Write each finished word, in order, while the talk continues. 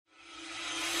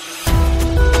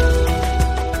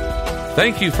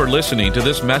Thank you for listening to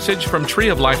this message from Tree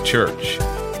of Life Church.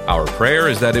 Our prayer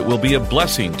is that it will be a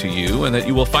blessing to you and that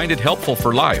you will find it helpful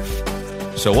for life.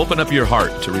 So open up your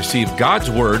heart to receive God's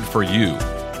word for you.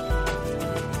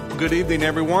 Good evening,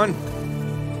 everyone.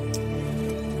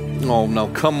 Oh, no,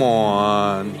 come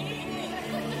on.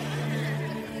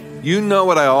 You know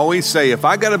what I always say, if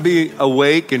I got to be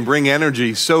awake and bring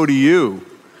energy, so do you.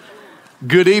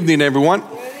 Good evening, everyone.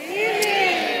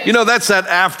 You know, that's that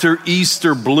after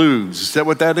Easter blues. Is that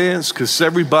what that is? Because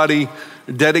everybody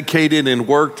dedicated and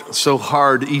worked so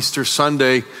hard Easter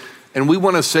Sunday. And we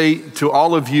want to say to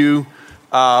all of you,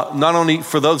 not only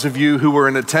for those of you who were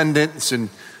in attendance and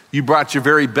you brought your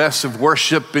very best of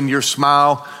worship and your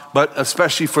smile, but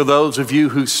especially for those of you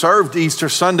who served Easter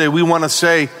Sunday, we want to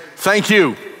say thank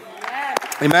you.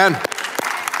 Amen.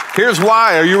 Here's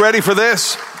why. Are you ready for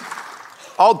this?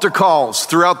 Altar calls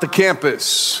throughout the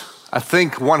campus. I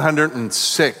think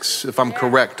 106, if I'm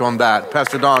correct on that.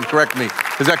 Pastor Don, correct me.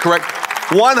 Is that correct?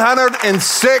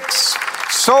 106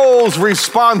 souls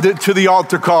responded to the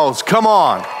altar calls. Come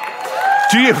on.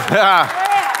 Do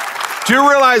you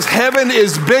realize heaven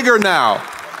is bigger now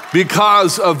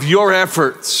because of your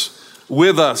efforts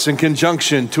with us in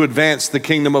conjunction to advance the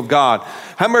kingdom of God?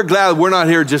 How many are glad we're not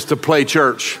here just to play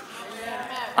church?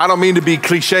 I don't mean to be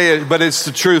cliche, but it's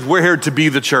the truth. We're here to be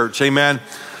the church. Amen.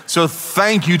 So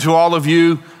thank you to all of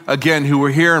you, again, who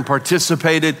were here and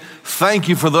participated. Thank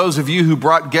you for those of you who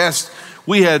brought guests.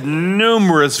 We had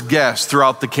numerous guests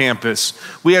throughout the campus.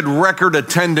 We had record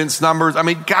attendance numbers. I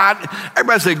mean, God,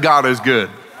 everybody say God is good.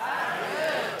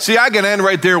 See, I can end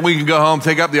right there. We can go home,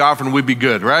 take up the offering, we'd be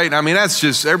good, right? I mean, that's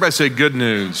just, everybody say good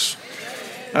news.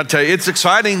 I'll tell you, it's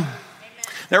exciting.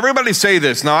 Now, everybody say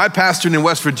this. Now, I pastored in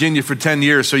West Virginia for 10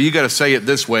 years, so you got to say it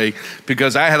this way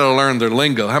because I had to learn their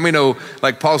lingo. How many know,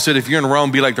 like Paul said, if you're in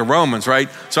Rome, be like the Romans, right?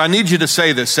 So I need you to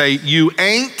say this. Say, you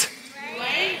ain't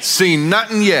seen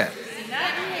nothing yet.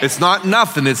 It's not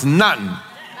nothing, it's nothing.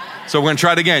 So we're going to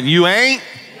try it again. You ain't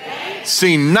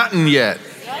seen nothing yet.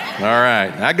 All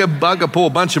right. I could pull a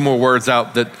bunch of more words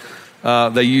out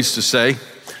that they used to say,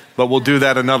 but we'll do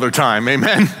that another time.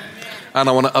 Amen? I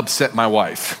don't want to upset my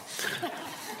wife.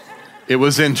 It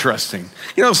was interesting.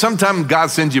 You know, sometimes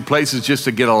God sends you places just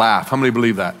to get a laugh. How many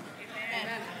believe that?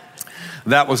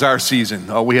 That was our season.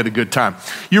 Oh, we had a good time.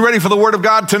 You ready for the word of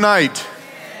God tonight?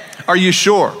 Are you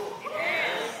sure?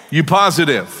 You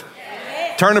positive?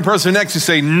 Turn to the person next to you,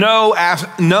 say, no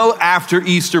after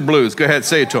Easter blues. Go ahead,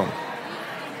 say it to him.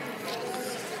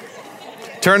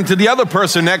 Turn to the other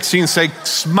person next to you and say,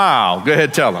 smile. Go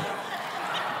ahead, tell them.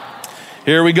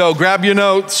 Here we go. Grab your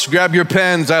notes, grab your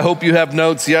pens. I hope you have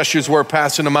notes. The ushers were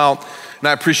passing them out, and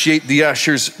I appreciate the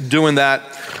ushers doing that.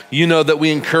 You know that we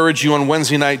encourage you on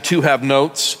Wednesday night to have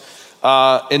notes,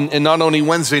 and not only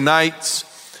Wednesday nights,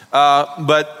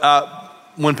 but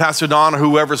when Pastor Don or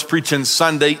whoever's preaching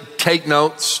Sunday, take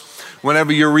notes.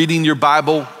 Whenever you're reading your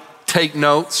Bible, take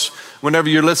notes. Whenever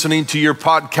you're listening to your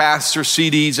podcasts or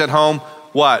CDs at home,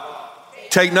 what?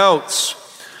 Take notes.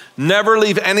 Never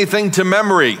leave anything to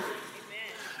memory.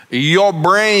 Your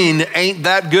brain ain't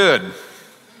that good.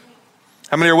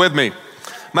 How many are with me?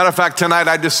 Matter of fact, tonight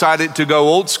I decided to go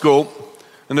old school,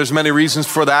 and there's many reasons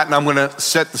for that, and I'm going to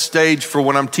set the stage for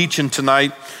what I'm teaching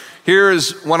tonight. Here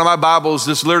is one of my Bibles.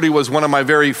 This literally was one of my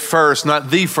very first,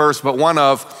 not the first, but one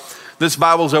of. This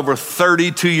Bible's over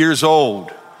 32 years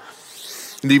old.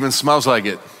 It even smells like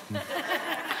it.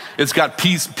 It's got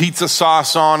pizza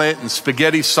sauce on it and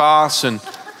spaghetti sauce and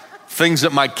things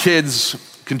that my kids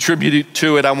contributed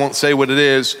to it. I won't say what it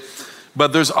is,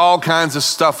 but there's all kinds of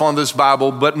stuff on this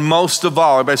Bible. But most of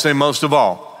all, everybody say most of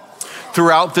all,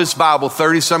 throughout this Bible,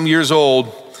 30-some years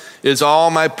old, is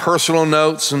all my personal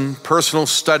notes and personal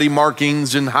study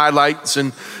markings and highlights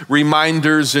and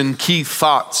reminders and key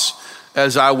thoughts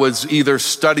as I was either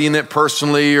studying it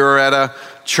personally or at a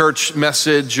church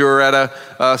message or at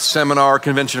a seminar or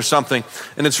convention or something.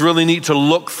 And it's really neat to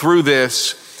look through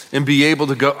this and be able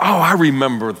to go, oh, I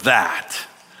remember that.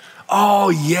 Oh,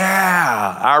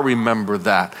 yeah, I remember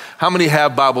that. How many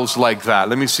have Bibles like that?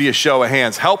 Let me see a show of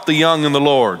hands. Help the young in the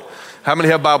Lord. How many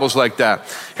have Bibles like that?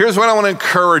 Here's what I want to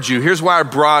encourage you. Here's why I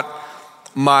brought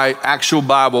my actual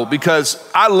Bible, because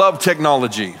I love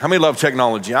technology. How many love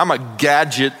technology? I'm a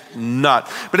gadget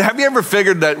nut. But have you ever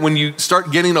figured that when you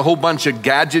start getting a whole bunch of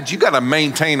gadgets, you got to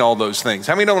maintain all those things?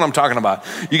 How many know what I'm talking about?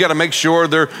 You got to make sure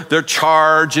they're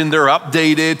charged and they're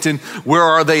updated and where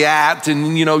are they at?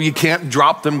 And you know, you can't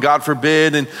drop them, God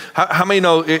forbid. And how many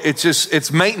know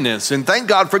it's maintenance? And thank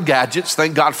God for gadgets.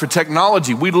 Thank God for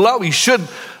technology. We should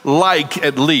like,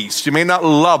 at least. You may not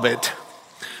love it,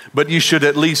 but you should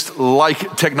at least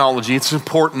like technology. It's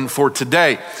important for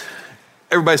today.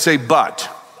 Everybody say, but.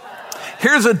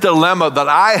 Here's a dilemma that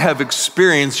I have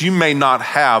experienced, you may not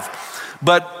have.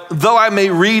 But though I may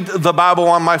read the Bible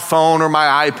on my phone or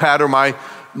my iPad or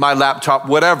my laptop,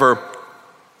 whatever,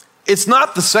 it's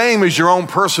not the same as your own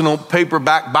personal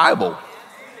paperback Bible.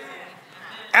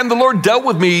 And the Lord dealt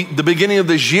with me the beginning of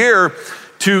this year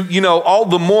to, all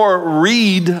the more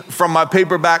read from my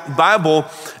paperback Bible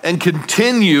and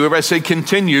continue, everybody say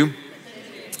continue,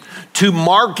 to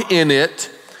mark in it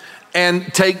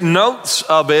and take notes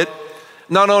of it,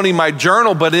 not only in my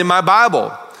journal, but in my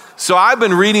Bible. So I've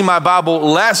been reading my Bible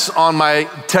less on my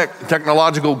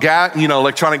technological,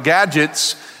 electronic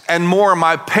gadgets and more on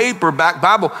my paperback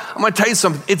Bible. I'm gonna tell you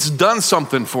something, it's done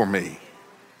something for me.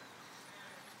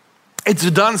 It's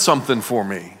done something for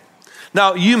me.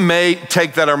 Now, you may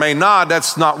take that or may not.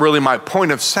 That's not really my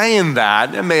point of saying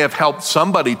that. It may have helped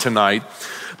somebody tonight.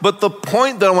 But the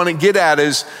point that I want to get at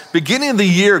is, beginning of the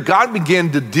year, God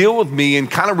began to deal with me and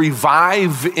kind of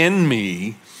revive in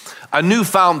me a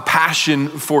newfound passion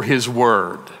for his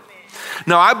word.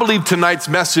 Now, I believe tonight's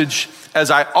message, as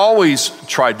I always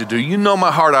tried to do, you know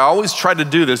my heart, I always try to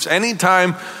do this.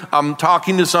 Anytime I'm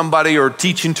talking to somebody or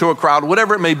teaching to a crowd,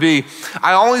 whatever it may be,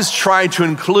 I always try to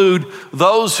include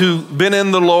those who've been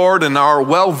in the Lord and are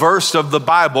well-versed of the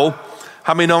Bible.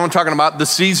 How many know what I'm talking about? The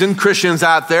seasoned Christians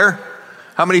out there.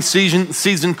 How many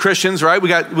seasoned Christians, right? We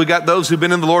got those who've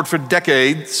been in the Lord for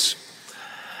decades.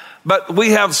 But we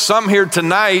have some here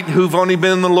tonight who've only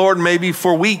been in the Lord maybe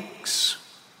for weeks,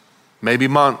 maybe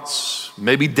months,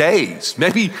 maybe days.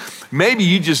 Maybe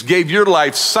you just gave your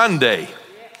life Sunday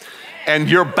and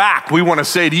you're back. We want to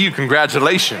say to you,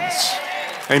 congratulations.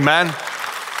 Amen.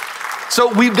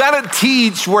 So we've got to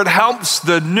teach where it helps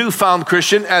the newfound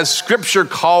Christian, as Scripture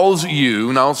calls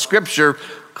you. Now, Scripture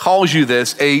calls you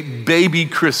this, a baby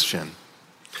Christian.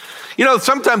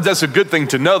 Sometimes that's a good thing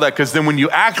to know that, because then when you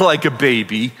act like a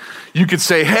baby, you could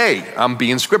say, hey, I'm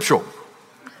being scriptural.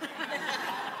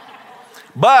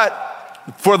 But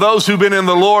for those who've been in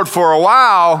the Lord for a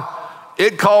while,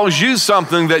 it calls you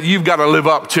something that you've got to live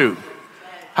up to.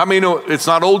 How many know it's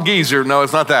not old geezer? No,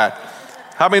 it's not that.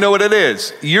 How many know what it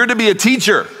is? You're to be a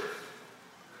teacher.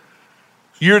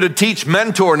 You're to teach,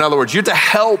 mentor, in other words. You're to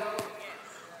help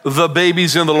the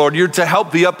babies in the Lord. You're to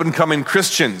help the up and coming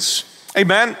Christians.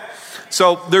 Amen.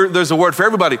 So there's a word for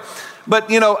everybody. But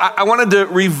I wanted to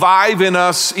revive in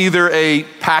us either a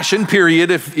passion,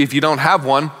 period, if you don't have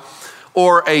one,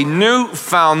 or a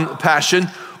newfound passion,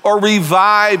 or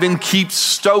revive and keep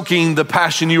stoking the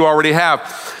passion you already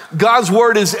have. God's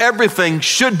word is everything,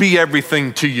 should be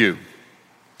everything to you.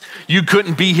 You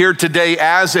couldn't be here today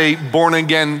as a born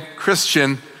again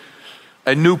Christian,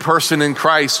 a new person in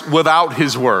Christ, without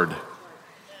his word.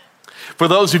 For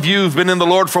those of you who've been in the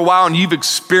Lord for a while and you've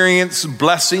experienced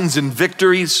blessings and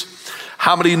victories,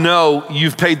 how many know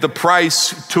you've paid the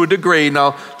price to a degree?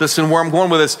 Now, listen where I'm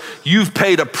going with this. You've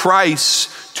paid a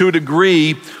price to a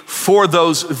degree for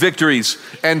those victories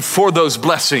and for those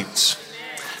blessings.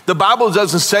 The Bible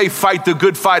doesn't say fight the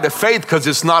good fight of faith, because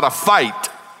it's not a fight.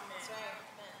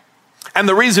 And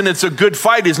the reason it's a good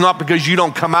fight is not because you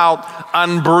don't come out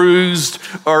unbruised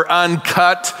or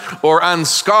uncut or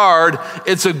unscarred.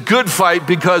 It's a good fight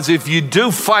because if you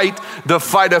do fight the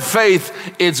fight of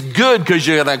faith, it's good because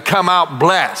you're going to come out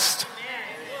blessed.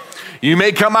 You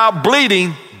may come out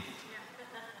bleeding,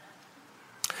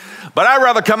 but I'd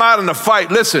rather come out in a fight.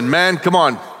 Listen, man, come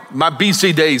on. My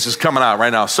BC days is coming out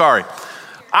right now. Sorry.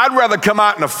 I'd rather come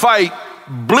out in a fight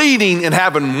bleeding and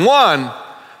having won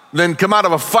than come out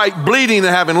of a fight bleeding and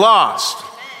having lost.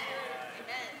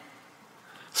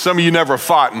 Some of you never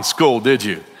fought in school, did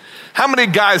you? How many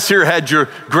guys here had your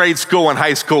grade school and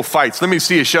high school fights? Let me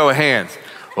see a show of hands.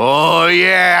 Oh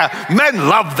yeah, men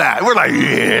love that. We're like,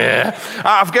 yeah.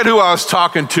 I forget who I was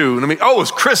talking to. It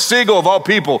was Chris Siegel of all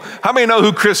people. How many know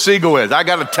who Chris Siegel is? I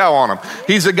got to tell on him.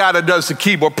 He's the guy that does the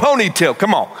keyboard. Ponytail,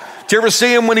 come on. Do you ever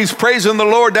see him when he's praising the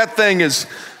Lord? That thing is,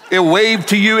 it waved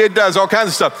to you, it does all kinds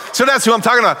of stuff. So that's who I'm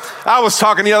talking about. I was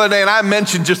talking the other day and I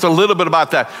mentioned just a little bit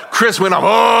about that. Chris went up,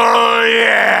 oh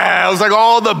yeah. It was like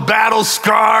all the battle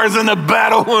scars and the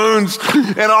battle wounds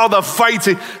and all the fights.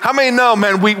 How many know,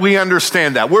 man, we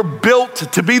understand that. We're built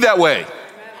to be that way.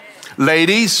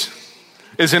 Ladies,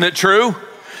 isn't it true?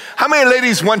 How many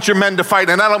ladies want your men to fight?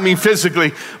 And I don't mean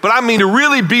physically, but I mean to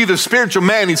really be the spiritual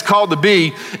man he's called to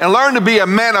be and learn to be a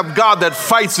man of God that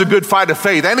fights the good fight of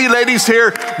faith. Any ladies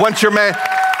here want your man?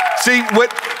 See,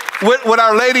 what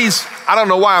our ladies, I don't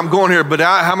know why I'm going here, but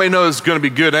how many know it's going to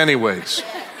be good anyways?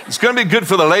 It's going to be good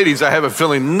for the ladies, I have a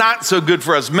feeling, not so good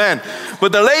for us men.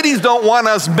 But the ladies don't want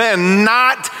us men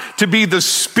not to be the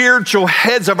spiritual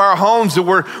heads of our homes that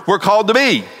we're called to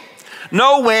be.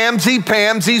 No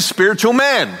whamsy-pamsy spiritual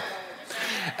men.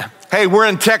 Hey, we're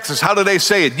in Texas. How do they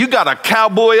say it? You got to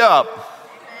cowboy up.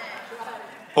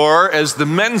 Or as the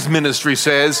men's ministry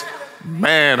says,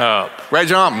 man up. Right,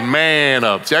 John? Man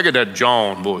up. See, I get that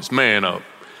John voice, man up.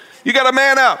 You got to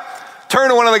man up. Turn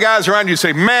to one of the guys around you and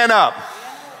say, man up.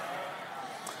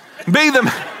 Be them.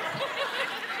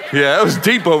 Yeah, that was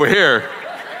deep over here.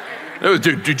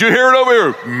 Did you hear it over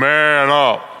here? Man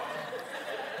up.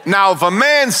 Now, if a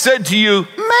man said to you,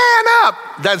 man up,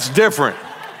 that's different.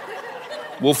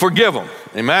 We'll forgive him.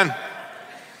 Amen?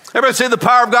 Everybody say the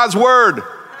power of God's word.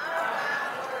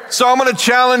 So I'm going to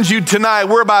challenge you tonight.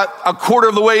 We're about a quarter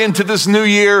of the way into this new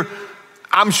year.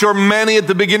 I'm sure many at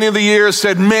the beginning of the year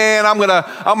said, man, I'm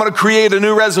gonna create a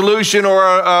new resolution or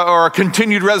a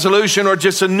continued resolution or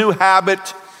just a new habit.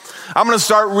 I'm going to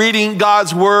start reading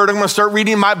God's word. I'm going to start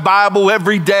reading my Bible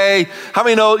every day. How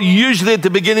many know usually at the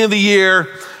beginning of the year,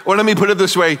 or let me put it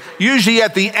this way, usually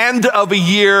at the end of a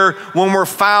year when we're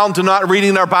found to not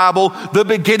reading our Bible, the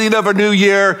beginning of a new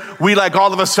year, we like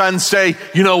all of a sudden say,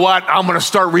 you know what, I'm going to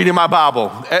start reading my Bible.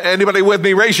 Anybody with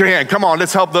me? Raise your hand. Come on,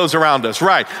 let's help those around us.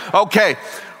 Right. Okay.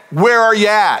 Where are you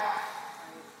at?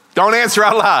 Don't answer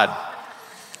out loud.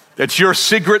 That's your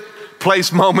secret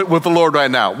place moment with the Lord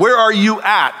right now. Where are you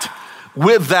at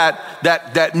with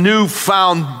that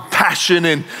newfound passion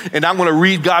and I'm going to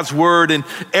read God's word and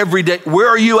every day? Where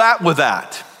are you at with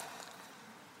that?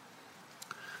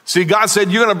 See, God said,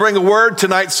 you're going to bring a word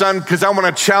tonight, son, because I want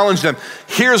to challenge them.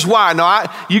 Here's why. Now,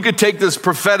 you could take this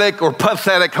prophetic or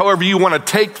pathetic, however you want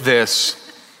to take this.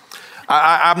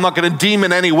 I'm not going to deem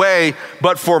in any way,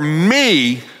 but for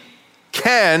me,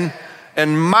 Ken,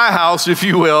 and my house, if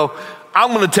you will,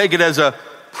 I'm going to take it as a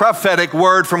prophetic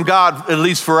word from God, at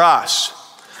least for us.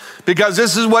 Because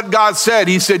this is what God said.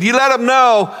 He said, you let them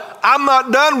know I'm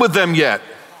not done with them yet.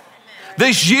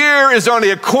 This year is only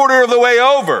a quarter of the way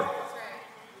over.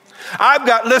 I've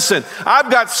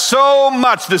got so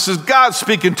much. This is God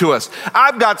speaking to us.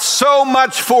 I've got so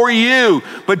much for you,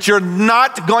 but you're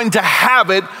not going to have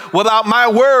it without my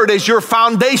word as your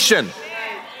foundation.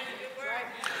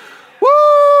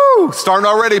 Woo! Starting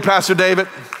already, Pastor David.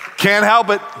 Can't help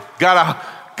it.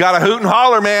 Gotta hoot and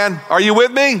holler, man. Are you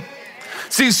with me?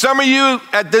 See, some of you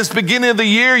at this beginning of the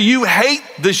year, you hate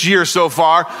this year so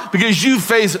far because you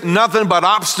face nothing but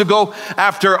obstacle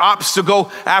after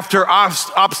obstacle after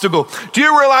obstacle. Do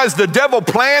you realize the devil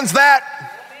plans that?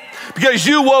 Because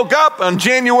you woke up on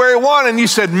January 1 and you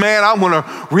said, man, I'm going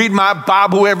to read my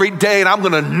Bible every day and I'm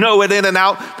going to know it in and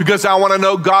out because I want to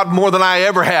know God more than I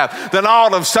ever have. Then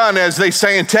all of a sudden, as they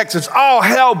say in Texas, all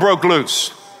hell broke loose.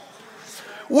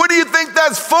 What do you think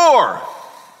that's for?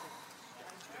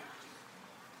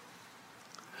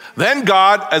 Then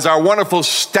God, as our wonderful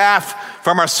staff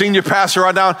from our senior pastor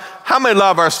on down, how many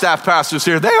love our staff pastors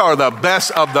here? They are the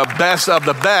best of the best of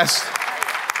the best.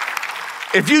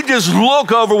 If you just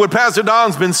look over what Pastor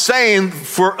Don's been saying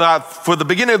for the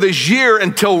beginning of this year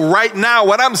until right now,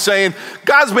 what I'm saying,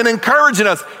 God's been encouraging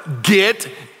us, get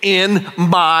in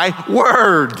my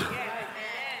word.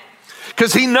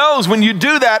 Because he knows when you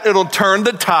do that, it'll turn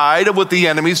the tide of what the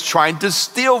enemy's trying to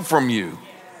steal from you.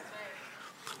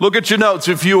 Look at your notes,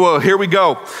 if you will. Here we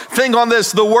go. Think on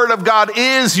this. The Word of God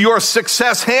is your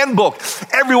success handbook.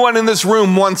 Everyone in this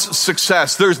room wants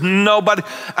success. There's nobody,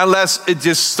 unless it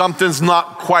just something's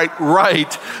not quite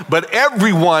right. But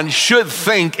everyone should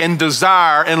think and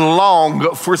desire and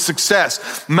long for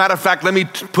success. Matter of fact, let me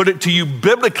put it to you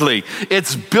biblically.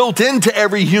 It's built into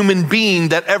every human being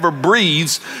that ever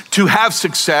breathes to have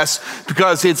success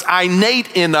because it's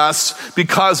innate in us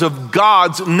because of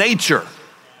God's nature.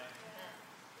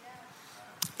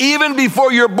 Even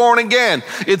before you're born again,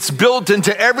 it's built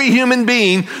into every human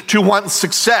being to want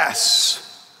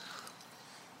success.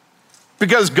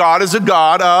 Because God is a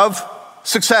God of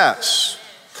success.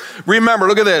 Remember,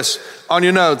 look at this on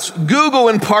your notes. Google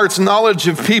imparts knowledge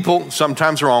of people,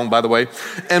 sometimes wrong, by the way,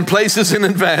 and places and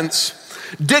events.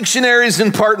 Dictionaries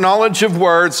impart knowledge of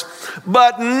words,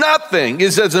 but nothing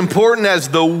is as important as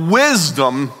the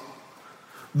wisdom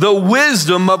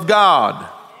of God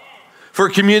for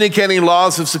communicating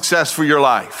laws of success for your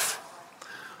life.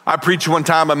 I preached one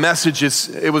time a message,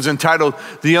 it was entitled,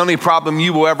 The Only Problem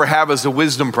You Will Ever Have is a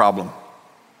Wisdom Problem.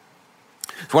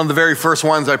 It's one of the very first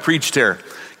ones I preached here.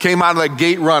 Came out of the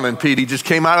gate running, Pete. He just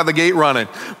came out of the gate running.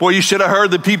 Boy, you should have heard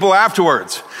the people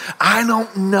afterwards. I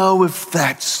don't know if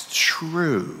that's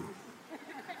true.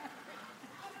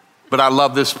 But I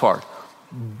love this part.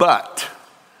 But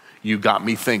you got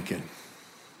me thinking.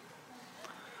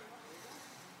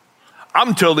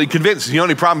 I'm totally convinced the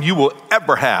only problem you will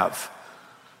ever have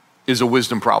is a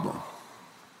wisdom problem.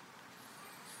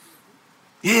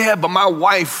 Yeah, but my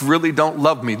wife really don't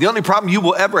love me. The only problem you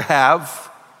will ever have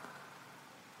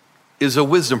is a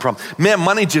wisdom problem. Man,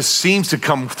 money just seems to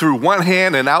come through one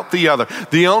hand and out the other.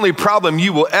 The only problem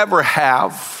you will ever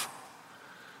have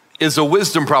is a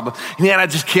wisdom problem. Man, I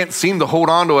just can't seem to hold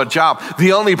on to a job.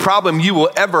 The only problem you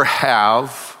will ever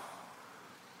have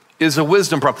is a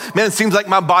wisdom problem. Man, it seems like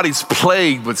my body's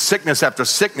plagued with sickness after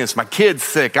sickness. My kid's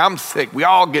sick, I'm sick, we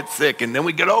all get sick, and then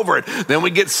we get over it. Then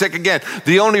we get sick again.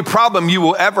 The only problem you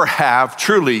will ever have,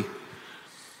 truly,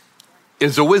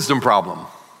 is a wisdom problem.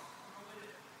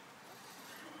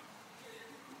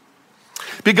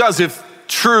 Because if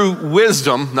true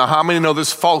wisdom, now how many know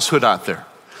there's falsehood out there?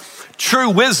 True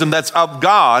wisdom that's of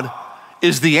God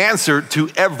is the answer to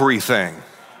everything.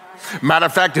 Matter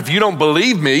of fact, if you don't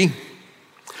believe me,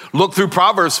 look through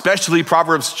Proverbs, especially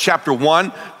Proverbs chapter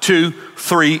 1, 2,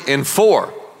 3, and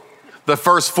 4. The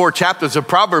first 4 chapters of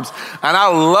Proverbs. And I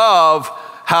love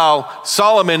how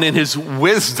Solomon in his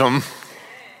wisdom,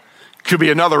 could be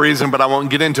another reason, but I won't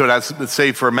get into it, let's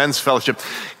say for a men's fellowship,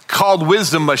 called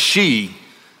wisdom a she.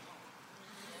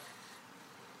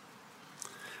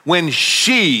 When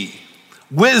she,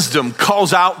 wisdom,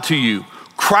 calls out to you,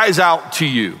 cries out to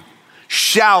you,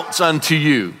 shouts unto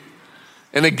you,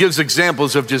 and it gives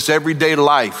examples of just everyday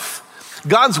life.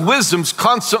 God's wisdom's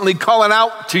constantly calling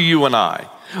out to you and I.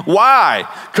 Why?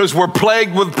 Because we're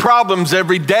plagued with problems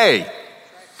every day.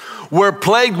 We're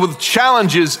plagued with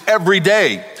challenges every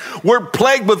day. We're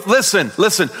plagued with, listen,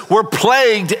 we're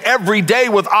plagued every day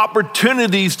with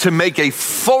opportunities to make a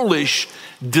foolish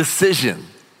decision.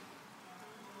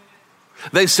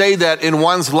 They say that in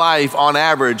one's life, on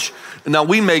average, now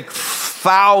we make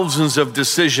thousands of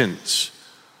decisions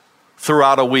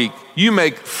throughout a week. You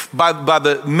make, by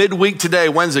the midweek today,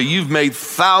 Wednesday, you've made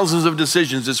thousands of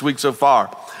decisions this week so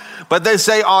far. But they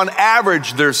say on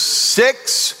average, there's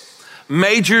 6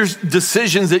 major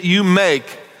decisions that you make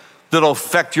that'll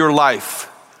affect your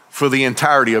life for the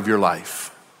entirety of your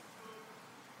life.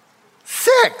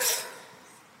 6.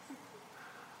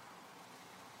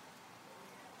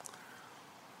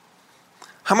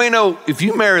 How many know if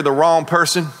you marry the wrong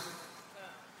person,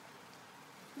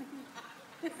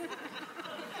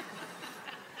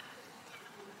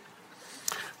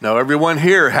 now everyone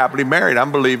here happily married,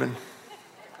 I'm believing.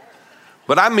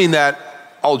 But I mean that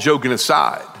all joking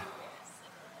aside.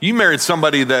 You married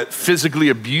somebody that physically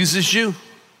abuses you,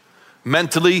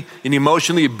 mentally and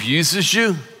emotionally abuses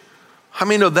you. How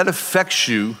many know that affects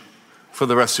you for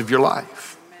the rest of your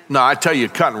life? No, I tell you,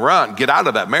 cut and run, get out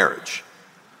of that marriage.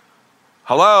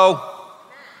 Hello?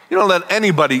 You don't let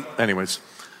anybody, anyways.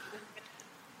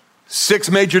 6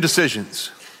 major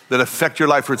decisions that affect your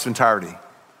life for its entirety.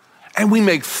 And we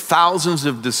make thousands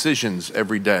of decisions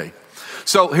every day.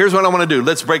 So here's what I want to do.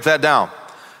 Let's break that down.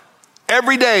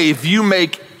 Every day, if you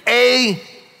make a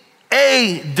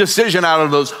decision out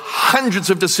of those hundreds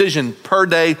of decisions per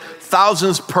day,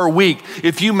 thousands per week,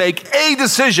 if you make a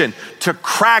decision to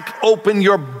crack open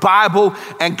your Bible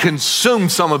and consume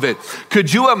some of it,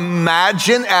 could you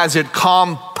imagine as it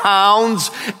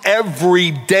compounds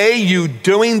every day you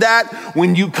doing that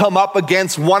when you come up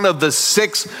against one of the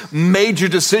 6 major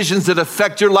decisions that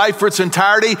affect your life for its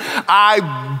entirety?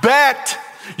 I bet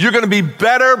you're going to be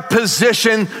better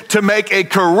positioned to make a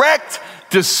correct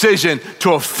decision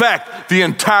to affect the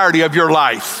entirety of your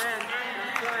life.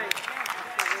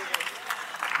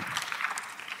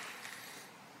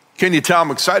 Can you tell I'm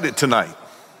excited tonight?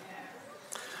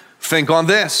 Think on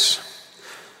this.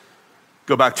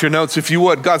 Go back to your notes if you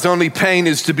would. God's only pain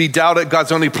is to be doubted.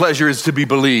 God's only pleasure is to be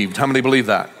believed. How many believe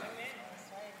that?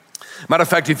 Matter of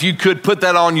fact, if you could put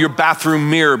that on your bathroom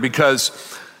mirror, because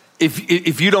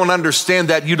if you don't understand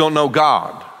that, you don't know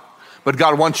God. But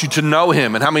God wants you to know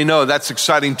him. And how many know that's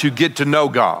exciting to get to know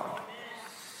God?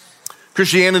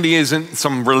 Christianity isn't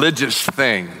some religious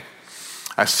thing.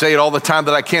 I say it all the time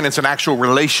that I can. It's an actual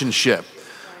relationship.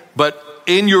 But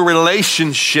in your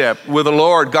relationship with the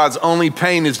Lord, God's only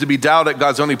pain is to be doubted.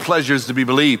 God's only pleasure is to be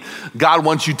believed. God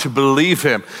wants you to believe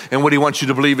him. And what he wants you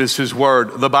to believe is his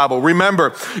word, the Bible.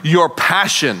 Remember, your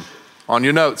passion, on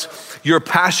your notes, your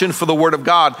passion for the word of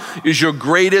God is your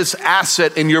greatest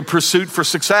asset in your pursuit for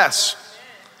success.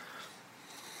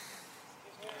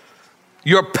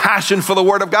 Your passion for the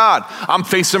word of God. I'm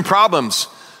facing problems.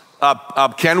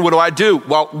 Ken, what do I do?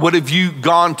 Well, what have you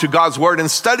gone to God's word and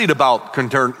studied about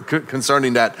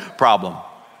concerning that problem?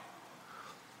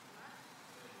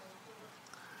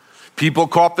 People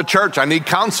call up the church. I need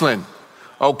counseling.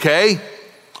 Okay.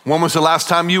 When was the last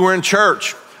time you were in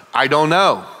church? I don't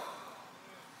know.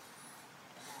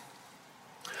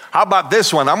 How about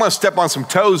this one? I'm going to step on some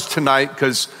toes tonight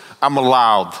because I'm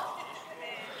allowed.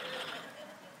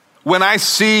 when I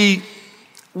see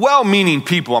well-meaning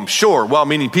people, I'm sure,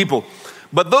 well-meaning people,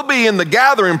 but they'll be in the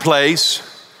gathering place,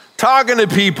 talking to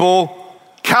people,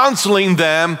 counseling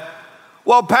them,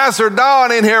 while Pastor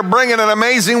Don in here bringing an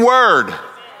amazing word.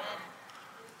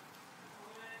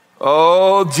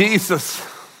 Oh, Jesus.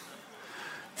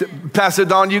 Pastor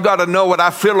Don, you got to know what I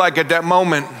feel like at that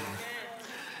moment.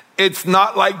 It's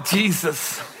not like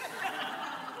Jesus.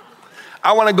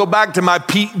 I want to go back to my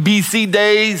BC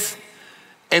days,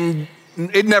 and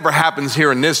it never happens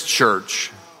here in this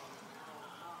church.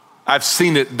 I've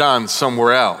seen it done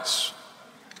somewhere else.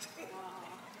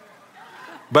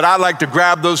 But I like to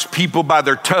grab those people by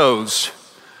their toes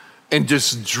and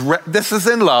just, this is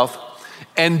in love,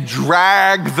 and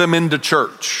drag them into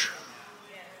church.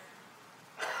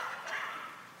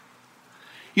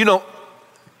 You know,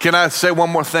 can I say one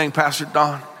more thing, Pastor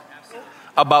Don,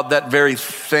 about that very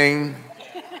thing?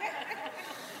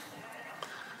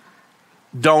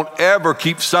 Don't ever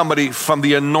keep somebody from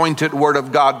the anointed word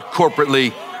of God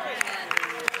corporately.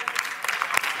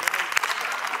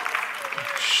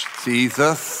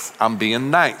 Jesus, I'm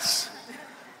being nice.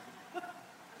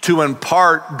 To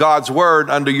impart God's word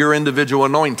under your individual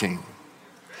anointing.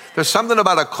 There's something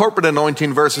about a corporate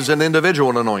anointing versus an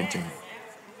individual anointing.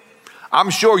 I'm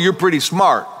sure you're pretty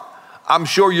smart. I'm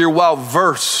sure you're well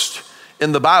versed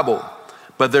in the Bible,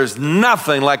 but there's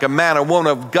nothing like a man or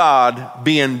woman of God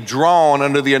being drawn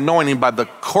under the anointing by the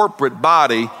corporate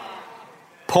body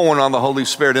pulling on the Holy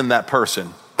Spirit in that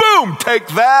person. Boom, take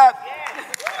that.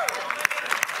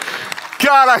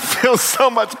 God, I feel so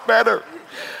much better.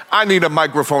 I need a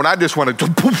microphone. I just want to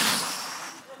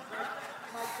poof.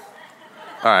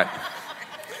 All right.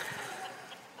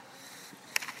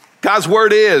 God's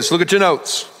word is, look at your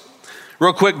notes.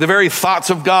 Real quick, the very thoughts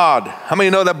of God. How many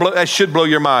know that should blow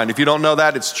your mind? If you don't know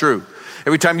that, it's true.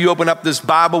 Every time you open up this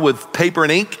Bible with paper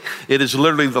and ink, it is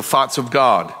literally the thoughts of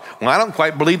God. Well, I don't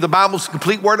quite believe the Bible's the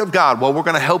complete word of God. Well, we're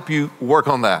going to help you work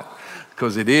on that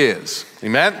because it is.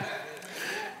 Amen?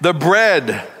 The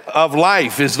bread of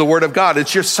life is the word of God.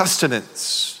 It's your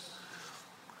sustenance.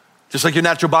 Just like your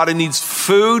natural body needs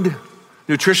food,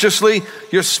 nutritiously,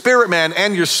 your spirit man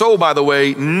and your soul, by the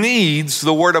way, needs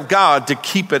the word of God to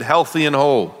keep it healthy and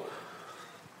whole.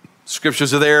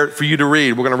 Scriptures are there for you to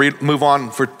read. We're going to move on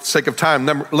for sake of time.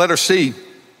 Letter C.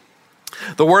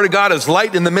 The word of God is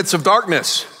light in the midst of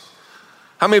darkness.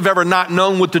 How many have ever not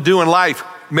known what to do in life?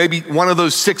 Maybe one of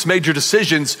those 6 major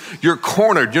decisions, you're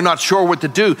cornered. You're not sure what to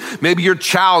do. Maybe your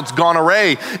child's gone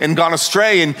away and gone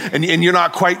astray and you're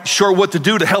not quite sure what to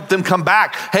do to help them come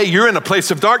back. Hey, you're in a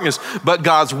place of darkness, but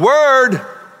God's word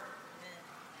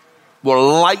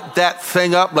will light that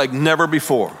thing up like never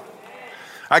before.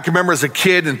 I can remember as a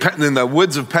kid in the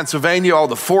woods of Pennsylvania, all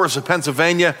the forests of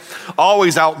Pennsylvania,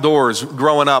 always outdoors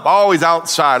growing up, always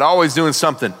outside, always doing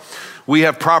something. We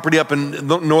have property up in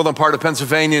the northern part of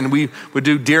Pennsylvania, and we would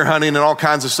do deer hunting and all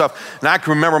kinds of stuff. And I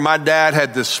can remember my dad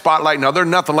had this spotlight. Now, they're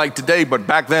nothing like today, but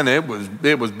back then it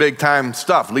was big time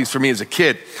stuff, at least for me as a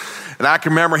kid. And I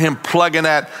can remember him plugging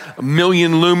that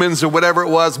 1,000,000 lumens or whatever it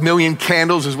was, 1,000,000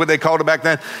 candles is what they called it back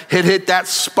then. He'd hit that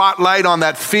spotlight on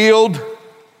that field.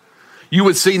 You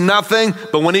would see nothing,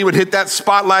 but when he would hit that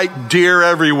spotlight, deer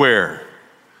everywhere.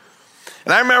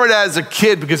 And I remember that as a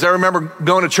kid because I remember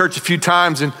going to church a few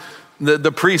times and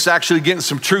the priest actually getting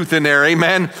some truth in there.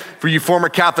 Amen. For you former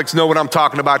Catholics know what I'm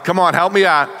talking about. Come on, help me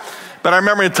out. But I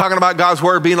remember him talking about God's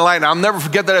word being a light. And I'll never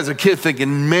forget that as a kid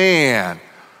thinking, man,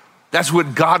 that's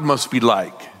what God must be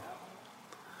like.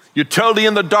 You're totally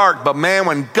in the dark, but man,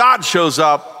 when God shows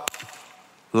up,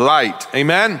 light.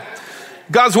 Amen.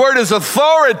 God's word is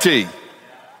authority.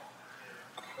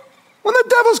 When the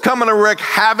devil's coming to wreak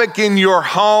havoc in your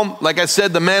home, like I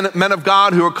said, the men of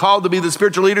God who are called to be the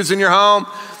spiritual leaders in your home,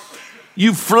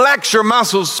 you flex your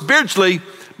muscles spiritually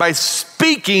by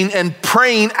speaking and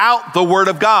praying out the word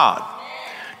of God.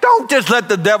 Don't just let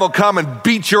the devil come and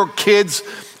beat your kids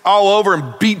all over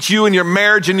and beat you and your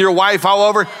marriage and your wife all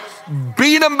over.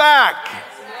 Beat them back.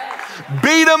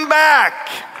 Beat them back.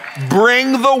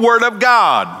 Bring the word of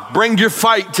God. Bring your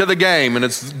fight to the game, and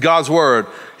it's God's word,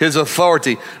 his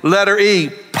authority. Letter E,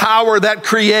 power that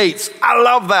creates. I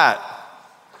love that.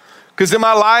 Because in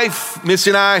my life,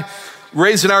 Missy and I,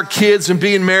 raising our kids and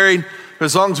being married,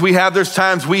 as long as we have, there's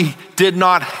times we did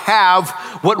not have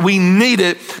what we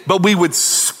needed, but we would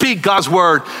speak God's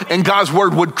word, and God's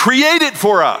word would create it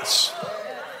for us.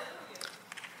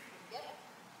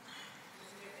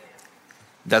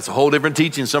 That's a whole different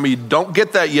teaching. Some of you don't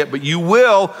get that yet, but you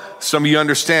will. Some of you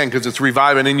understand because it's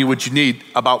reviving in you what you need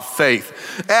about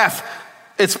faith. F,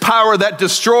 It's power that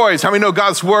destroys. How many know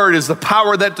God's word is the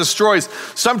power that destroys?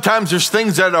 Sometimes there's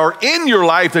things that are in your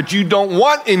life that you don't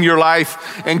want in your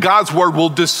life, and God's word will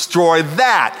destroy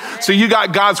that. So you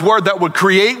got God's word that would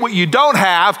create what you don't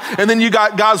have, and then you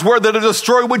got God's word that'll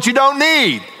destroy what you don't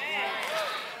need.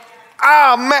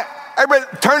 Ah, man.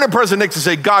 Everybody, turn to the person next to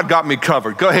say, God got me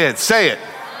covered. Go ahead, say it.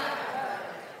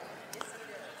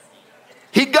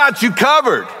 He got you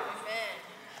covered.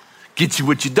 Get you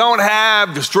what you don't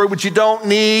have, destroy what you don't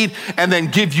need, and then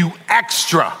give you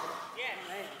extra.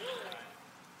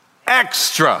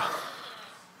 Extra.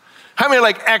 How many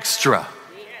like extra?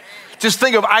 Just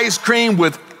think of ice cream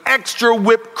with extra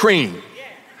whipped cream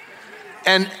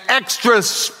and extra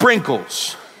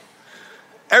sprinkles.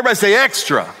 Everybody say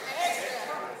extra.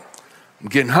 I'm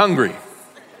getting hungry.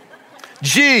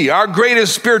 G, our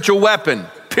greatest spiritual weapon,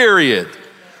 period.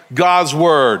 God's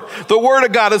word. The word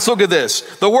of God, let's look at this.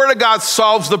 The word of God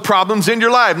solves the problems in your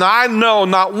life. Now, I know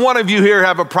not one of you here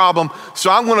have a problem,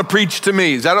 so I'm going to preach to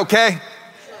me. Is that okay?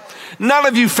 None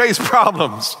of you face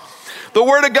problems. The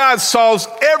word of God solves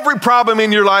every problem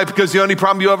in your life because the only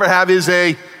problem you ever have is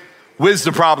a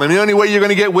wisdom problem. The only way you're going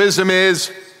to get wisdom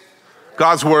is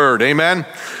God's word. Amen.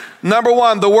 Number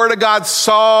one, the word of God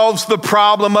solves the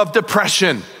problem of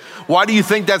depression. Why do you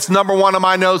think that's number one on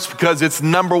my notes? Because it's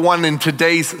number one in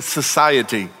today's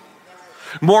society.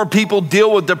 More people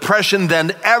deal with depression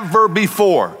than ever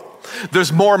before.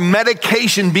 There's more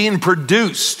medication being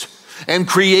produced and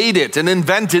created and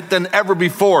invented than ever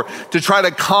before to try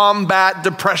to combat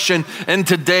depression in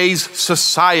today's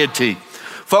society.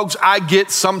 Folks, I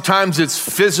get sometimes it's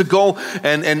physical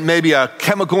and maybe a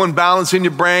chemical imbalance in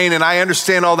your brain, and I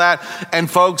understand all that.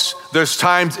 And folks, there's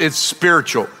times it's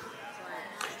spiritual.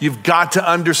 You've got to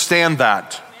understand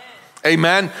that.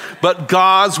 Amen. But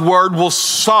God's word will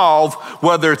solve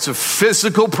whether it's a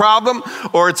physical problem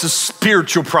or it's a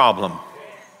spiritual problem.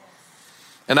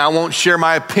 And I won't share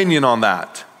my opinion on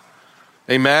that.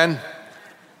 Amen.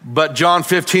 But John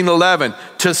 15:11,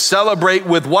 to celebrate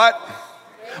with what?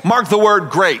 Mark the word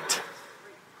great.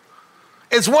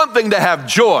 It's one thing to have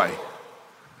joy.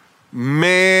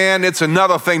 Man, it's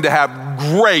another thing to have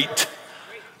great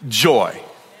joy.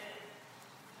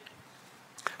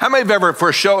 How many have ever, for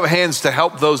a show of hands to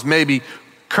help those maybe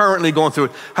currently going through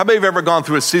it, how many have ever gone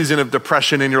through a season of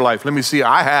depression in your life? Let me see,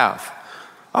 I have.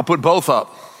 I'll put both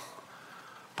up.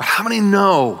 But how many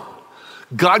know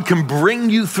God can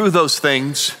bring you through those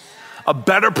things, a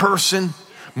better person,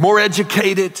 more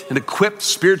educated and equipped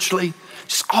spiritually?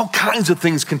 Just all kinds of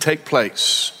things can take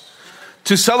place.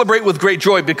 To celebrate with great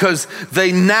joy, because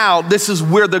this is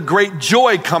where the great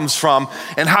joy comes from,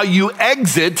 and how you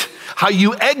exit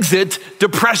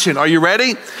depression. Are you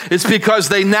ready? It's because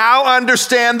they now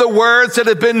understand the words that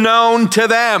have been known to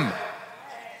them.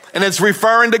 And it's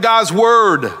referring to God's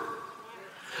word.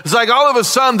 It's like all of a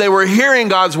sudden they were hearing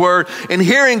God's word and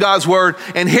hearing God's word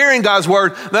and hearing God's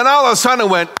word. Then all of a sudden it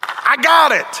went, I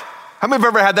got it. How many have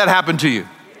ever had that happen to you?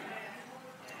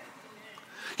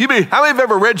 How many have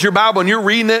ever read your Bible and you're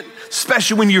reading it,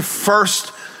 especially when you're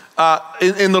first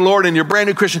in the Lord and you're a brand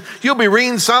new Christian? You'll be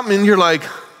reading something and you're like,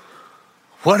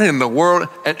 what in the world?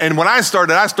 And when I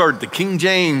started the King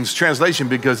James translation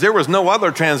because there was no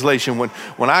other translation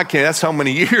when I came. That's how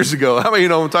many years ago. How many of you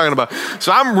know what I'm talking about?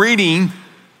 So I'm reading,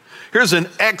 here's an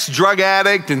ex-drug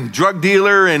addict and drug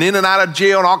dealer and in and out of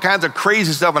jail and all kinds of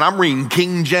crazy stuff, and I'm reading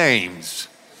King James.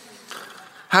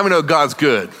 How many know God's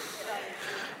good?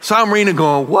 So I'm reading and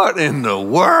going, what in the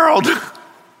world?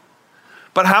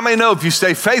 But how many know if you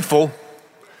stay faithful,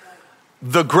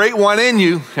 the great one in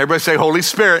you, everybody say Holy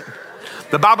Spirit,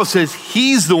 the Bible says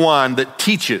he's the one that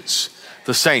teaches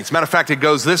the saints. Matter of fact, it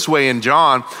goes this way in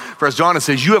John. First John, it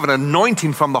says, you have an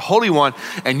anointing from the Holy One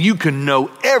and you can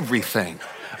know everything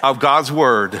of God's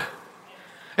word.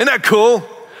 Isn't that cool?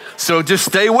 So just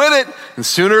stay with it. And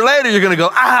sooner or later, you're going to go,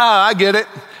 I get it.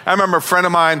 I remember a friend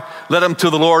of mine led him to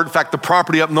the Lord. In fact, the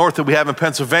property up north that we have in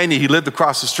Pennsylvania, he lived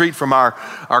across the street from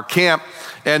our camp,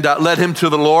 and led him to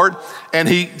the Lord. And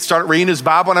he started reading his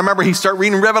Bible. And I remember he started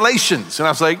reading Revelations. And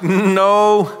I was like,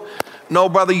 no,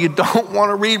 brother, you don't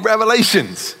want to read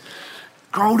Revelations.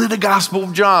 Go to the Gospel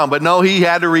of John. But no, he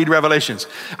had to read Revelations.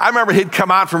 I remember he'd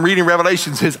come out from reading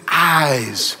Revelations. His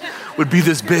eyes would be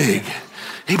this big.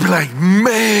 He'd be like,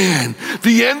 man,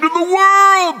 the end of the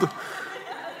world.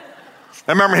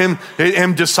 I remember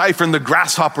him deciphering the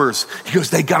grasshoppers. He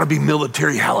goes, they got to be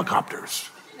military helicopters.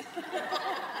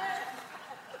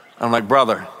 I'm like,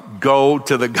 brother, go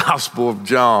to the Gospel of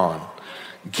John.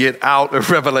 Get out of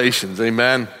Revelations,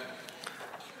 amen?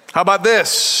 How about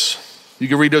this? You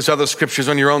can read those other scriptures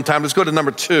on your own time. Let's go to number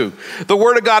 2. The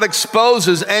Word of God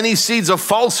exposes any seeds of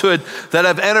falsehood that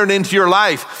have entered into your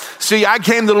life. See, I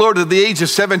came to the Lord at the age of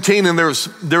 17, and there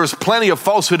was plenty of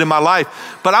falsehood in my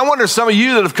life. But I wonder, some of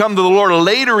you that have come to the Lord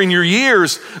later in your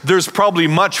years, there's probably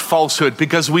much falsehood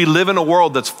because we live in a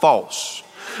world that's false.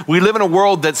 We live in a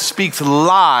world that speaks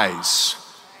lies,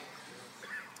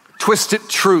 twisted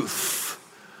truth,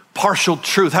 partial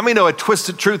truth. How many know a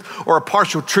twisted truth or a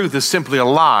partial truth is simply a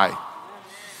lie?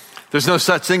 There's no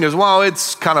such thing as, well,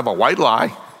 it's kind of a white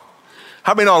lie.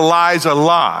 How many know a lie's a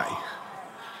lie?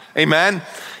 Amen?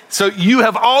 So you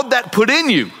have all that put in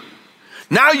you.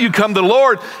 Now you come to the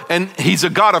Lord and He's a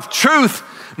God of truth.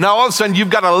 Now all of a sudden you've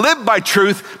got to live by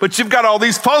truth, but you've got all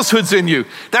these falsehoods in you.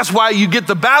 That's why you get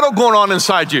the battle going on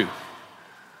inside you.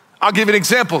 I'll give you an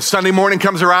example. Sunday morning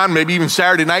comes around, maybe even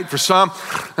Saturday night for some.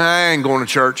 I ain't going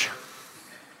to church.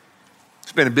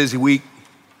 It's been a busy week.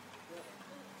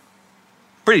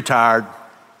 Pretty tired.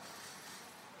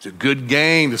 It's a good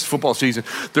game this football season.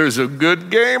 There's a good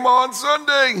game on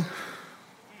Sunday.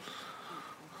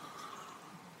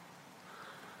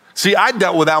 See, I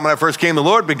dealt with that when I first came to the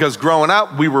Lord because growing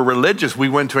up, we were religious. We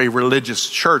went to a religious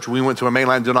church. We went to a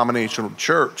mainline denominational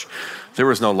church. There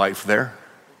was no life there.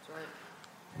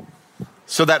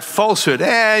 So that falsehood,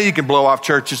 you can blow off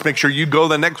church. Just make sure you go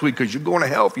the next week because you're going to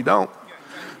hell if you don't.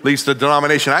 At least the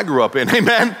denomination I grew up in.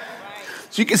 Amen.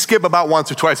 So you can skip about once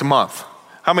or twice a month.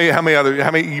 How many,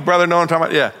 you brother know what I'm talking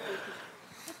about? Yeah.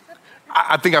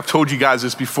 I think I've told you guys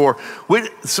this before.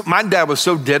 My dad was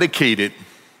so dedicated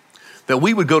that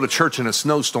we would go to church in a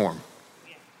snowstorm.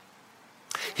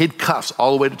 He'd cuss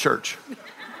all the way to church.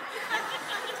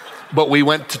 But we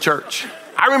went to church.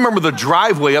 I remember the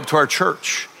driveway up to our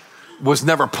church was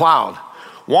never plowed.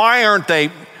 Why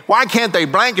can't they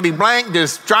blankety blank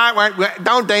just drive,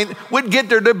 don't they? We'd get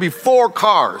there'd be 4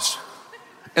 cars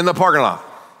in the parking lot.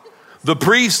 The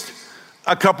priest,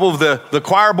 a couple of the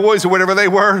choir boys or whatever they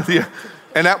were,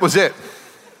 and that was it.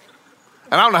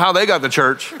 And I don't know how they got to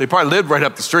church. They probably lived right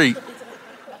up the street.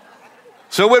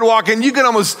 So we'd walk in, you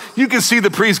can see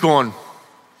the priest going,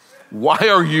 why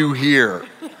are you here?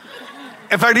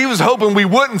 In fact, he was hoping we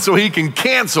wouldn't so he can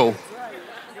cancel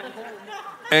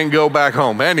and go back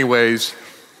home. Anyways,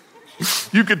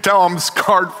 you could tell I'm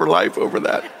scarred for life over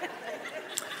that.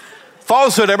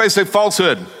 Falsehood, everybody say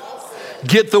falsehood.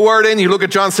 Get the word in. You look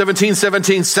at John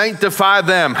 17:17, sanctify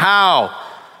them. How?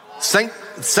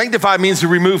 Sanctify means to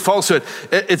remove falsehood.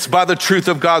 It's by the truth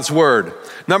of God's word.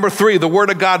 Number 3, the word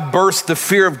of God bursts the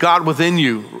fear of God within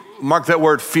you. Mark that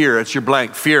word fear. It's your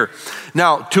blank, fear.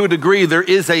 Now, to a degree, there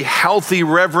is a healthy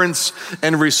reverence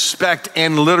and respect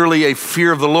and literally a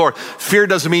fear of the Lord. Fear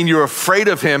doesn't mean you're afraid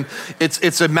of him.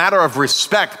 It's a matter of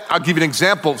respect. I'll give you an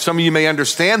example. Some of you may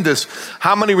understand this.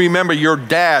 How many remember your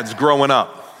dads growing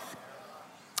up?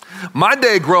 My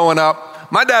day growing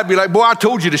up, my dad would be like, boy, I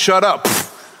told you to shut up.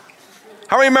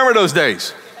 How many remember those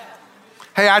days?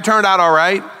 Hey, I turned out all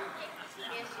right.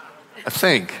 I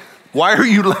think. Why are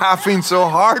you laughing so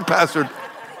hard, Pastor?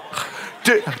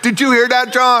 Did you hear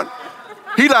that, John?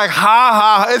 He like,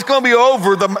 ha, ha, it's going to be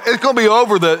over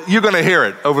you're going to hear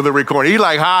it over the recording. He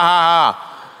like, ha, ha,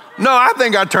 ha. No, I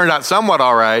think I turned out somewhat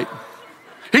all right.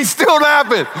 He's still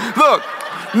laughing. Look,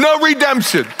 no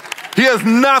redemption. He has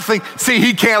nothing. See,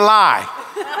 he can't lie.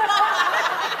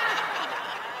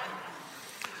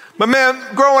 But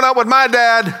man, growing up with my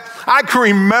dad, I can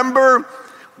remember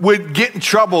we'd get in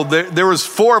trouble. There was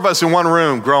 4 of us in one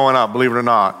room growing up, believe it or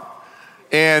not.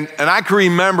 And I can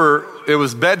remember it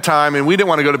was bedtime and we didn't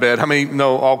want to go to bed. How many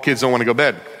know all kids don't want to go to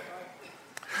bed?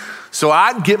 So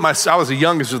I was the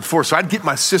youngest of the 4, so I'd get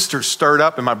my sister stirred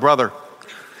up and my brother.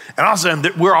 And all of a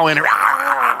sudden, we're all in there.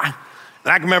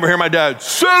 And I can remember hearing my dad,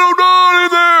 settle down in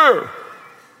there.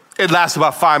 It lasted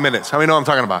about 5 minutes. How many know what I'm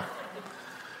talking about?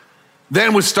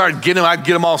 Then I'd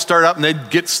get them all stirred up and they'd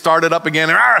get started up again.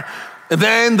 And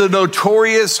then the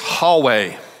notorious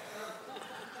hallway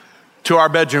to our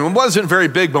bedroom. It wasn't very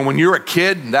big, but when you're a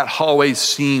kid, that hallway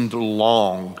seemed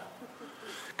long.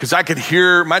 Because I could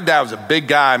hear, my dad was a big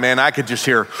guy, man. I could just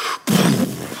hear,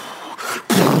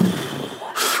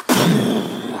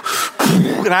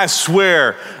 and I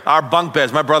swear, our bunk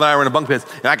beds, my brother and I were in a bunk beds,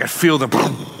 and I could feel them.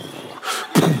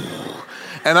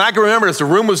 And I can remember this, the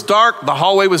room was dark, the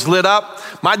hallway was lit up.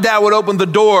 My dad would open the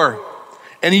door,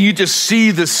 and you just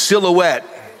see the silhouette.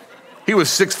 He was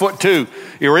 6'2",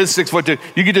 or is 6'2".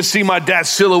 You could just see my dad's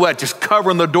silhouette just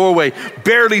covering the doorway,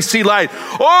 barely see light.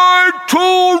 I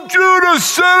told you to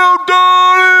settle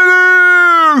down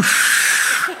in here.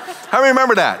 How many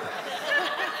remember that?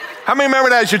 How many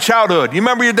remember that as your childhood? You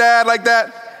remember your dad like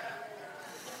that?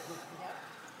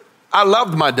 I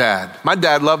loved my dad. My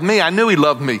dad loved me. I knew he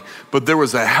loved me, but there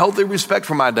was a healthy respect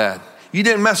for my dad. You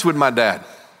didn't mess with my dad.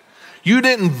 You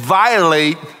didn't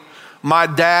violate my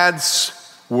dad's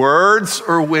words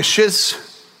or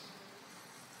wishes.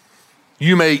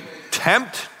 You may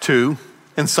tempt to,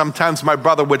 and sometimes my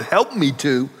brother would help me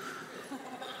to,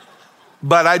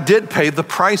 but I did pay the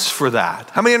price for that.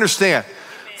 How many understand?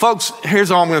 Folks,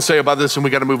 here's all I'm going to say about this, and we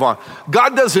got to move on.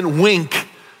 God doesn't wink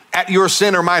at your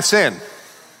sin or my sin.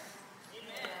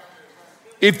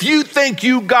 If you think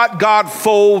you got God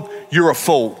fooled, you're a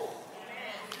fool.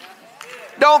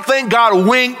 Don't think God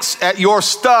winks at your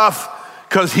stuff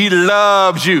because he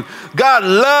loves you. God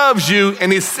loves you,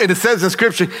 and it says in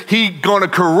Scripture, he's going to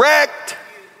correct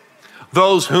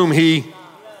those whom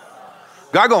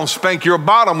God going to spank your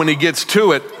bottom when he gets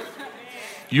to it.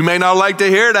 You may not like to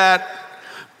hear that,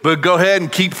 but go ahead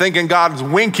and keep thinking God's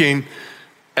winking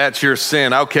at your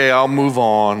sin. Okay, I'll move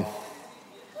on.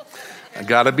 I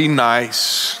got to be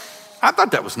nice. I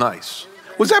thought that was nice.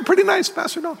 Was that pretty nice,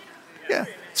 Pastor Don? Yeah.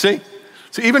 See,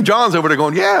 even John's over there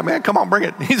going, yeah, man, come on, bring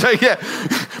it. He's like, yeah.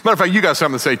 Matter of fact, you got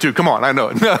something to say too. Come on, I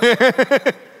know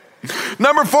it.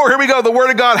 Number 4, here we go. The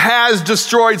word of God has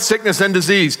destroyed sickness and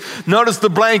disease. Notice the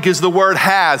blank is the word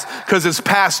has because it's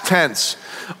past tense.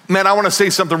 Man, I want to say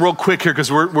something real quick here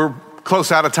because we're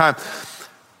close out of time.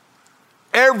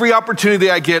 Every opportunity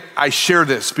I get, I share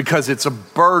this because it's a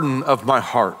burden of my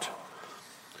heart.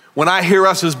 When I hear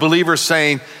us as believers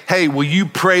saying, hey, will you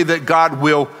pray that God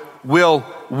will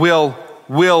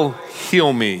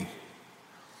heal me?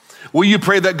 Will you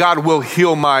pray that God will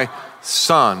heal my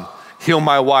son, heal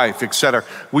my wife, etc.?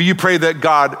 Will you pray that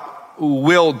God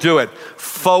will do it?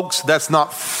 Folks, that's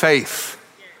not faith.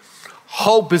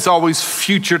 Hope is always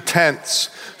future tense.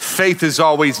 Faith is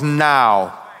always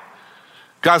now.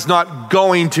 God's not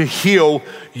going to heal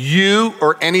you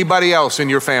or anybody else in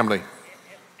your family.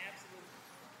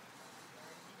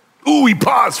 Ooh, he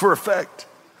paused for effect.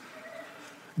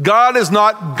 God is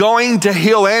not going to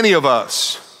heal any of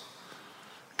us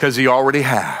because he already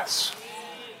has.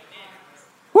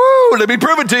 Woo, let me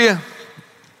prove it to you.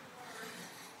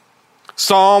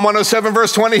 Psalm 107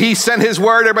 verse 20, he sent his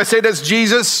word. Everybody say that's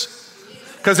Jesus.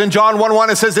 Because in John 1:1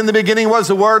 it says in the beginning was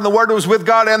the word and the word was with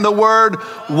God and the word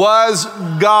was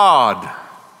God.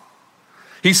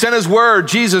 He sent his word,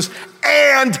 Jesus,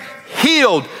 and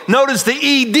healed. Notice the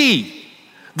ED.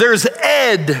 There's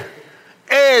ed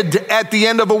at the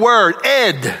end of a word,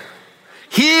 ed.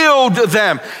 Healed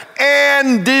them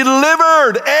and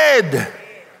delivered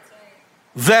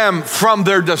them from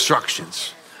their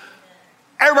destructions.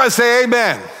 Everybody say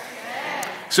amen. Amen.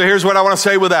 So here's what I want to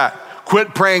say with that.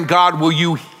 Quit praying, God, will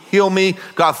you heal me?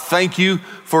 God, thank you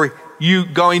for you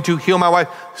going to heal my wife.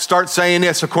 Start saying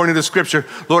this according to Scripture.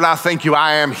 Lord, I thank you,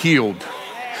 I am healed.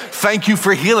 Thank you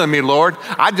for healing me, Lord.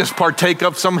 I just partake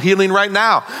of some healing right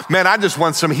now. Man, I just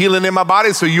want some healing in my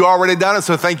body, so you already done it,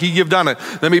 so thank you, you've done it.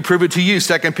 Let me prove it to you,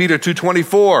 2 Peter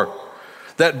 2:24,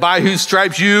 that by whose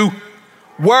stripes you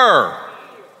were.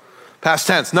 Past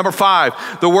tense. Number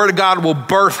 5, the word of God will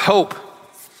birth hope.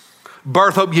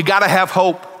 Birth hope. You got to have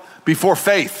hope before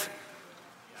faith.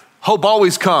 Hope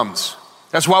always comes.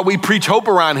 That's why we preach hope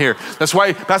around here. That's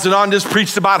why Pastor Don just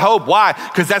preached about hope. Why?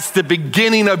 Because that's the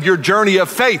beginning of your journey of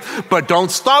faith. But don't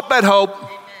stop at hope.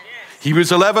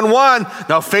 Hebrews 11:1.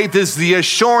 Now faith is the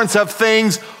assurance of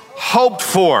things hoped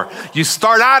for. You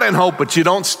start out in hope, but you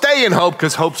don't stay in hope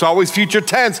because hope's always future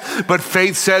tense. But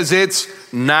faith says it's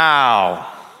now.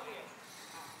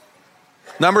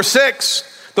 Number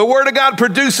 6, the word of God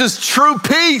produces true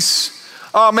peace.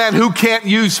 Oh man, who can't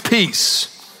use peace?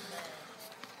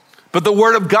 But the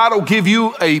word of God will give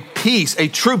you a peace, a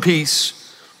true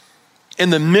peace, in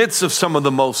the midst of some of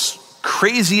the most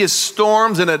craziest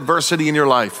storms and adversity in your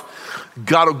life.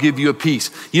 God will give you a peace.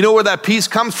 You know where that peace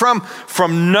comes from?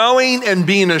 From knowing and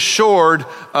being assured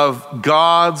of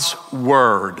God's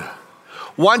word.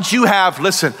 Once you have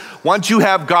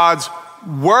God's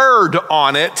word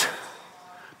on it,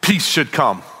 peace should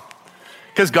come.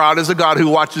 Because God is a God who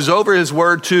watches over his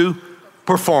word to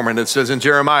perform it. It says in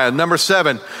Jeremiah. Number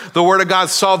 7, the word of God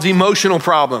solves emotional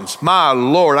problems. My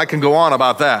Lord, I can go on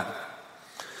about that.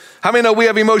 How many know we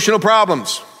have emotional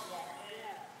problems?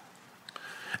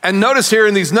 And notice here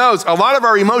in these notes, a lot of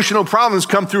our emotional problems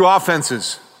come through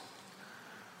offenses.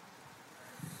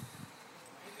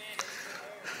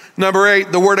 Number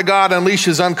 8, the word of God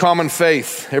unleashes uncommon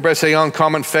faith. Everybody say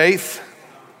uncommon faith.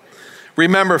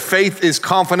 Remember, faith is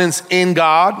confidence in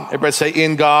God. Everybody say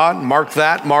in God. Mark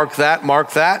that, mark that,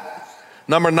 mark that.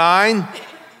 Number 9,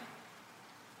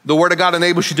 the word of God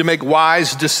enables you to make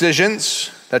wise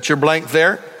decisions. That's your blank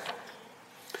there.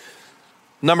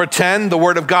 Number 10, the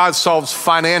Word of God solves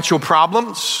financial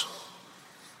problems.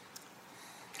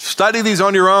 Study these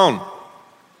on your own.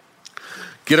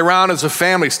 Get around as a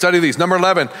family, study these. Number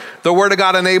 11, the Word of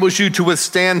God enables you to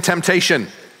withstand temptation.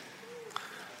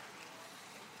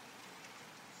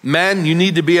 Men, you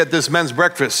need to be at this men's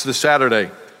breakfast this Saturday.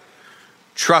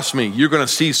 Trust me, you're going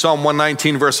to see Psalm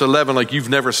 119, verse 11 like you've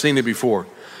never seen it before.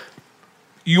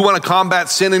 You want to combat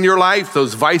sin in your life,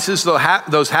 those vices,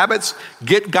 those habits,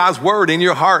 get God's Word in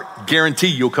your heart. Guarantee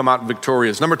you'll come out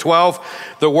victorious. Number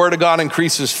 12, the Word of God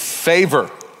increases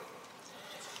favor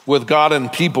with God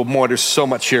and people. More, there's so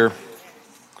much here.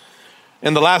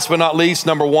 And the last but not least,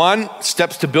 number 1,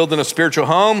 steps to building a spiritual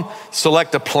home.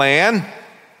 Select a plan.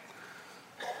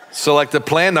 Select a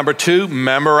plan. Number 2,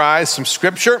 memorize some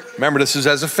scripture. Remember, this is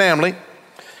as a family.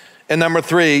 And number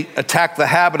 3, attack the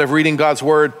habit of reading God's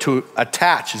Word to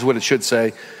attach, is what it should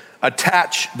say.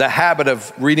 Attach the habit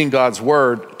of reading God's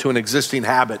Word to an existing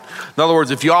habit. In other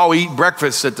words, if you all eat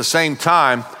breakfast at the same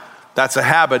time, that's a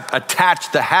habit.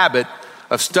 Attach the habit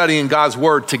of studying God's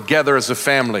Word together as a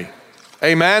family.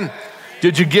 Amen?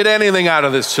 Did you get anything out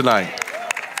of this tonight?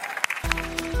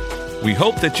 We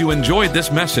hope that you enjoyed this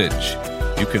message.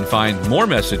 You can find more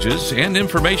messages and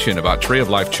information about Tree of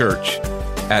Life Church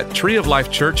at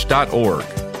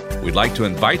treeoflifechurch.org. We'd like to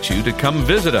invite you to come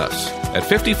visit us at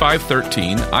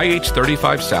 5513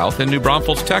 IH35 South in New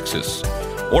Braunfels, Texas,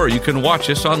 or you can watch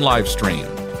us on live stream.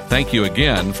 Thank you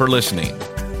again for listening.